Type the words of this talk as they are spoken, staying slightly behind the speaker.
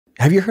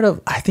have you heard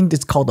of, I think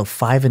it's called the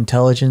five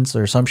intelligence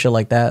or some shit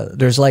like that.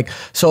 There's like,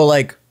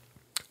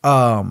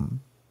 so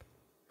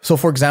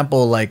for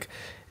example, like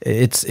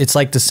it's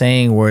like the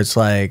saying where it's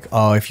like,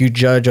 oh, if you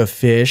judge a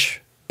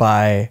fish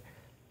by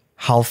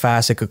how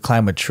fast it could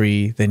climb a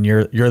tree, then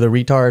you're the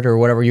retard or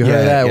whatever. You heard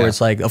of that? Where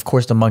it's like, of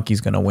course the monkey's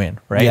gonna win,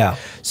 right? Yeah.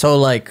 So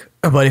like,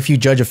 but if you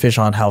judge a fish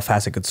on how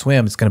fast it could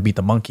swim, it's gonna beat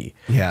the monkey.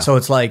 Yeah. So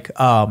it's like,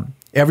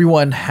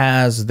 everyone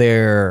has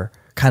their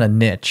kind of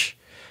niche,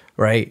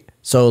 right?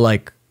 So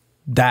like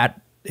that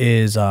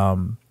is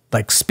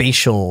like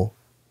spatial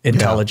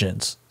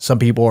intelligence. Some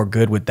people are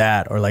good with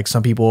that, or like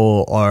some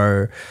people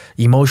are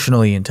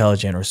emotionally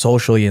intelligent or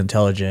socially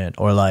intelligent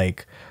or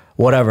like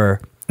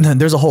whatever.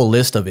 There's a whole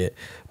list of it,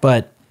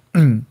 but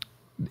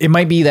it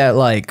might be that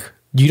like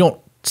you don't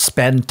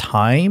spend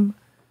time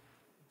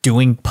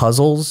doing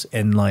puzzles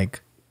and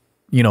like,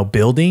 you know,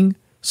 building,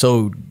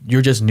 so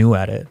you're just new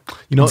at it.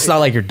 You know, it's not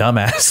like you're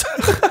dumbass.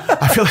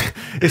 I feel like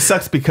it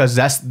sucks because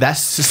that's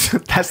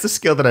the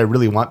skill that I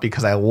really want,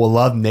 because I will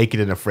love Naked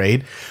and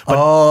Afraid.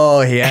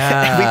 But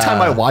every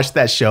time I watch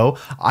that show,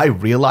 I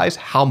realize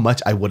how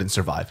much I wouldn't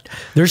survive.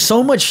 There's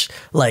so much,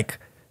 like,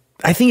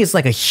 I think it's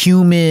like a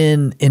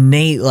human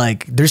innate,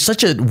 like there's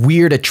such a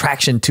weird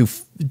attraction to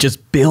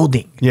just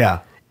building. Yeah.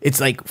 It's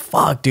like,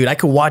 fuck, dude, I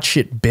could watch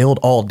it build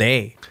all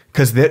day.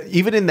 Because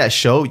even in that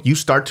show, you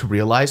start to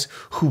realize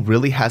who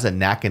really has a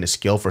knack and a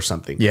skill for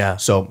something. Yeah.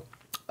 So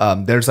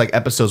there's like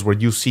episodes where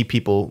you see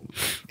people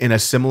in a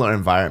similar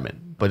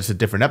environment, but it's a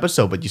different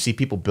episode, but you see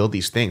people build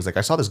these things. Like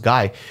I saw this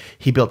guy,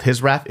 he built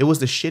his raft. It was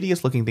the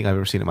shittiest looking thing I've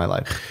ever seen in my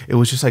life. It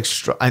was just like,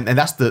 and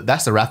that's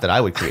the raft that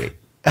I would create.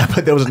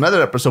 But there was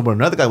another episode where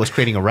another guy was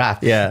creating a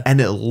raft,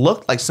 and it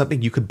looked like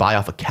something you could buy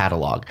off a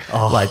catalog.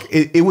 Like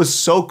it was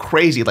so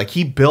crazy. Like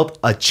he built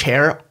a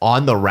chair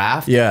on the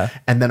raft,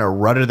 and then a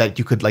rudder that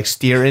you could like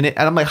steer in it.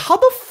 And I'm like, how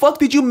the fuck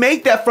did you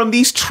make that from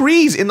these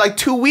trees in like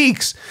 2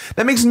 weeks?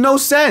 That makes no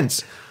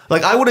sense.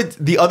 Like I would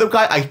have, the other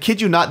guy, I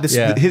kid you not, you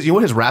know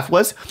what his raft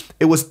was?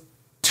 It was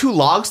 2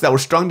 logs that were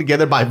strung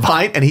together by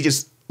vine, and he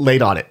just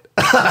laid on it.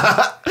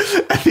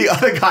 And the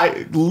other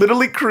guy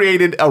literally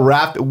created a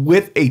raft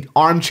with an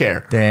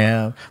armchair.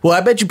 Damn. Well,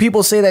 I bet you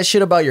people say that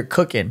shit about your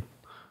cooking.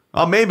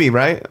 Oh, maybe,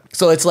 right?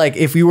 So it's like,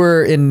 if you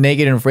were in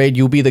Naked and Afraid,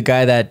 you'll be the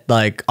guy that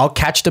like, I'll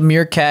catch the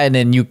meerkat and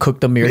then you cook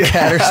the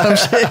meerkat or some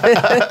shit.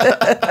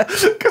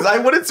 Because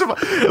I wouldn't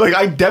survive. Like,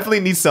 I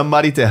definitely need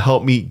somebody to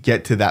help me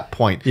get to that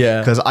point.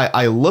 Yeah. Because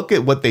I look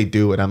at what they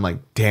do and I'm like,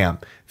 damn,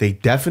 they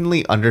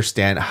definitely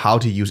understand how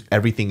to use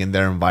everything in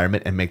their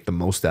environment and make the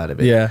most out of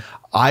it. Yeah.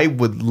 I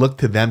would look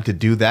to them to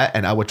do that,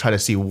 and I would try to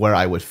see where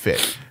I would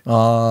fit.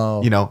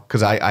 Oh. You know,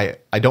 because I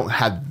don't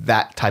have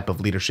that type of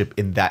leadership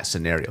in that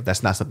scenario.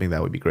 That's not something that I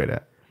would be great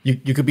at.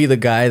 You could be the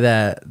guy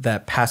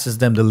that passes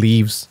them the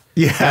leaves.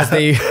 Yeah. As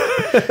they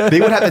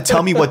would have to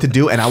tell me what to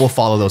do, and I will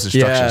follow those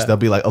instructions. Yeah. They'll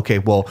be like, okay,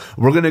 well,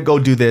 we're going to go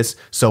do this.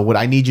 So what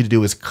I need you to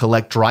do is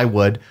collect dry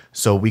wood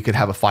so we could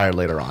have a fire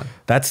later on.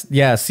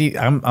 See,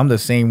 I'm the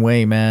same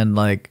way, man.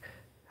 Like,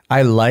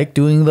 I like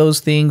doing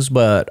those things,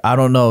 but I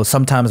don't know.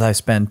 Sometimes I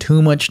spend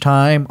too much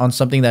time on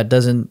something that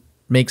doesn't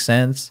make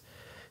sense,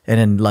 and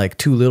then like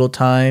too little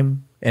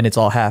time, and it's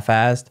all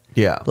half-assed.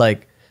 Yeah.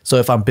 Like, so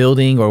if I'm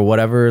building or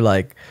whatever,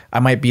 like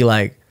I might be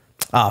like,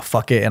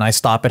 fuck it, and I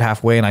stop it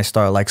halfway and I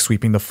start like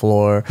sweeping the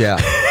floor. Yeah.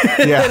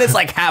 Yeah. And it's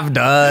like half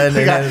done. And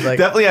it's like,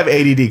 definitely have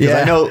ADD,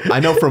 because I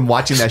know from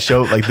watching that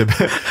show, like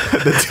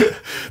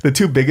the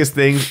two biggest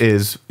things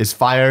is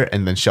fire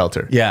and then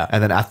shelter. Yeah.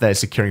 And then after that is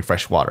securing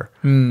fresh water.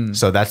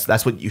 So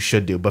that's what you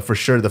should do. But for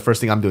sure, the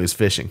first thing I'm doing is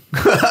fishing.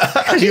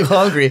 Because you're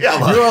hungry.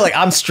 Yeah, you're like,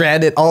 I'm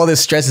stranded. All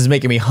this stress is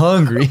making me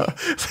hungry.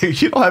 So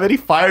you don't have any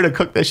fire to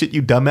cook that shit,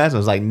 you dumbass. I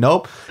was like,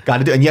 nope, got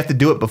to do it. And you have to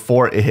do it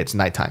before it hits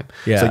nighttime.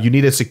 Yeah. So you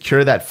need to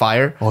secure that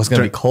fire. Oh, it's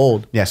going to be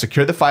cold. Yeah,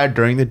 secure the fire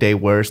during the day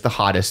where it's the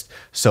hottest.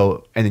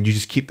 So, and then you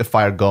just keep the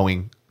fire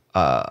going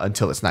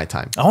until it's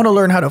nighttime. I want to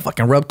learn how to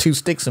fucking rub 2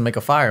 sticks and make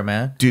a fire,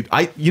 man. Dude,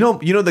 you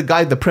know the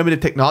guy, the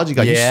primitive technology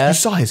guy. Yeah. You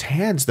saw his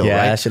hands though, right?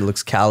 Yeah, that shit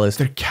looks callous.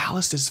 They're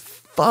calloused as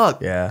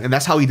fuck. Yeah. And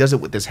that's how he does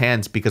it with his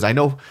hands, because I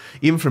know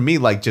even for me,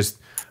 like just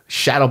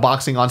shadow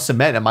boxing on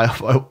cement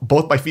and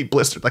both my feet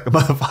blistered like a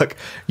motherfucker.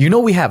 You know,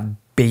 we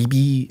have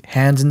baby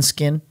hands and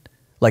skin,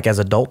 like as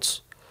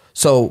adults.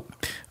 So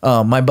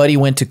my buddy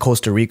went to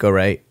Costa Rica,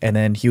 right? And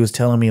then he was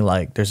telling me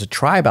like there's a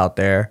tribe out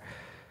there,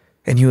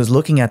 and he was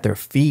looking at their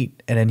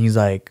feet, and then he's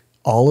like,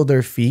 all of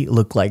their feet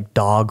look like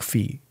dog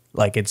feet.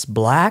 Like it's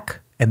black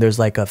and there's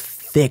like a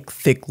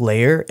thick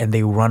layer, and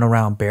they run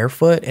around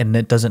barefoot and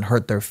it doesn't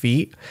hurt their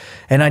feet.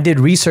 And I did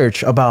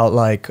research about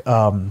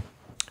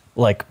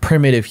like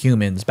primitive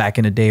humans back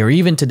in the day, or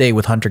even today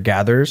with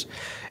hunter-gatherers.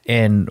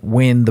 And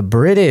when the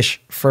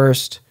British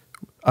first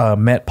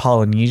met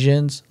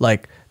Polynesians,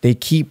 like they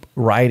keep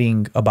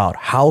writing about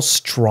how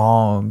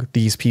strong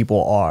these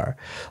people are.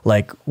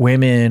 Like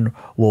women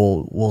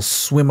will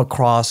swim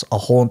across a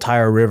whole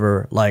entire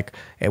river, like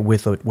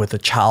with a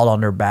child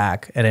on their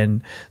back, and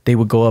then they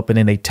would go up and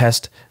then they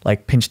test,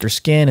 like pinch their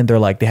skin, and they're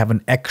like they have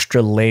an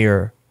extra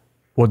layer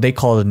what they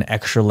call an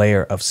extra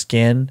layer of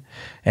skin,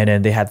 and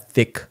then they had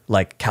thick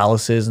like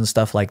calluses and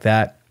stuff like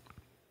that.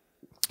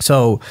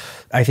 So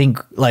I think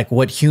like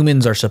what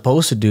humans are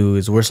supposed to do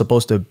is we're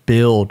supposed to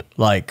build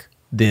like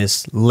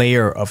this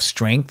layer of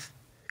strength,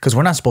 because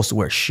we're not supposed to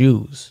wear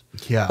shoes.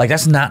 Yeah. Like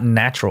that's not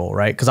natural,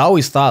 right? Because I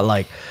always thought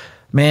like,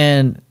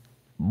 man,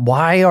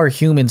 why are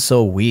humans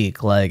so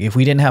weak? Like if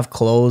we didn't have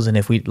clothes, and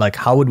if we like,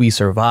 how would we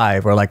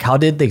survive? Or like, how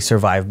did they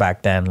survive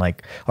back then?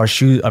 Like our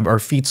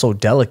feet so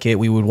delicate,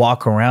 we would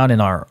walk around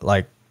in our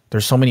like,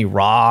 there's so many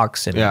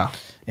rocks and Yeah.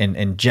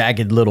 and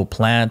jagged little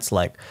plants.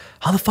 Like,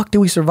 how the fuck did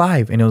we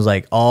survive? And it was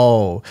like,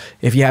 oh,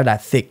 if you have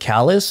that thick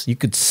callus, you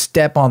could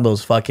step on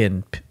those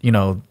fucking, you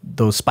know,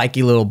 those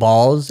spiky little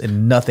balls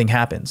and nothing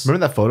happens.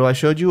 Remember that photo I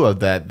showed you of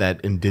that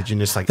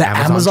indigenous like The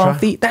Amazon tribe?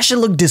 feet, that should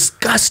look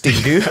disgusting,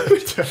 dude.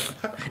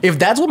 If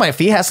that's what my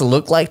feet has to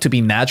look like to be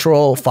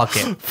natural, fuck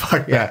it.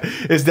 Fuck yeah.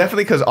 It's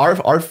definitely because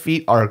our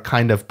feet are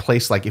kind of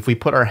placed like if we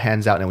put our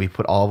hands out and we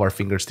put all of our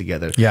fingers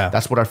together. Yeah.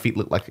 That's what our feet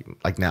look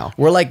like now.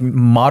 We're like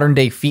modern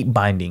day feet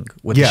binding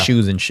with Yeah.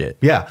 shoes and shit.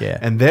 Yeah. Yeah.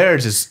 And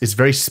theirs is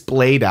very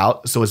splayed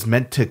out. So it's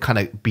meant to kind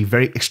of be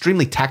very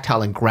extremely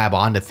tactile and grab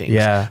onto things.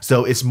 Yeah.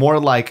 So it's more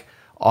like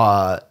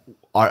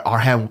our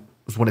hand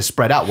when it's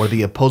spread out, where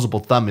the opposable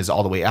thumb is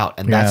all the way out.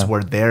 And that's Yeah.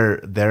 where their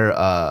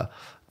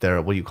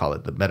what do you call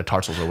it? The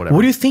metatarsals or whatever.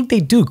 What do you think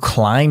they do?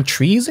 Climb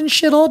trees and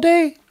shit all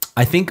day?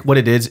 I think what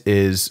it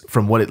is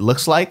from what it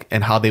looks like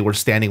and how they were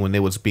standing when they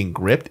was being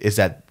gripped is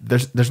that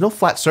there's no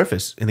flat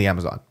surface in the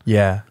Amazon.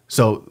 Yeah.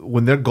 So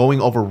when they're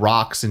going over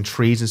rocks and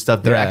trees and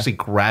stuff, they're Yeah. actually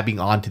grabbing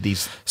onto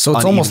these. So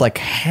it's almost like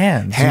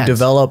hands. Hands. You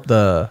develop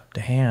the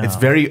hand. It's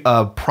very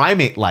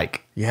primate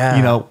like. Yeah.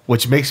 You know,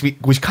 which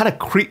kind of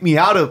creep me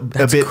out a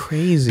bit.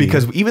 Crazy.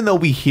 Because even though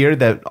we hear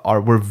that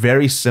we're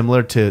very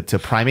similar to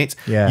primates.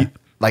 Yeah.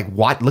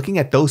 Looking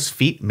at those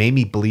feet made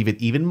me believe it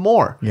even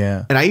more.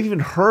 Yeah. And I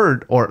even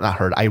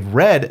I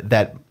read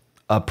that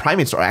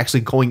primates are actually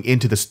going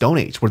into the Stone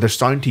Age, where they're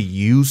starting to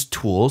use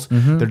tools.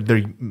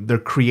 Mm-hmm. They're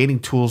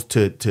creating tools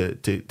to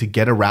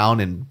get around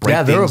and break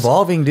yeah, they're things.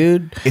 evaulving,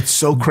 dude. It's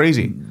so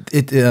crazy.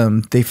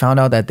 They found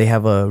out that they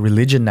have a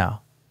religion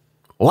now.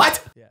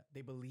 What? Yeah,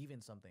 they believe in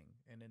something,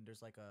 and then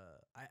there's like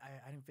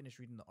I didn't finish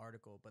reading the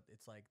article, but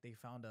it's like they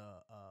found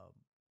a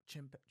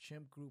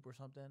chimp group or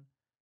something,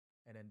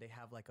 and then they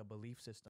have like a belief system.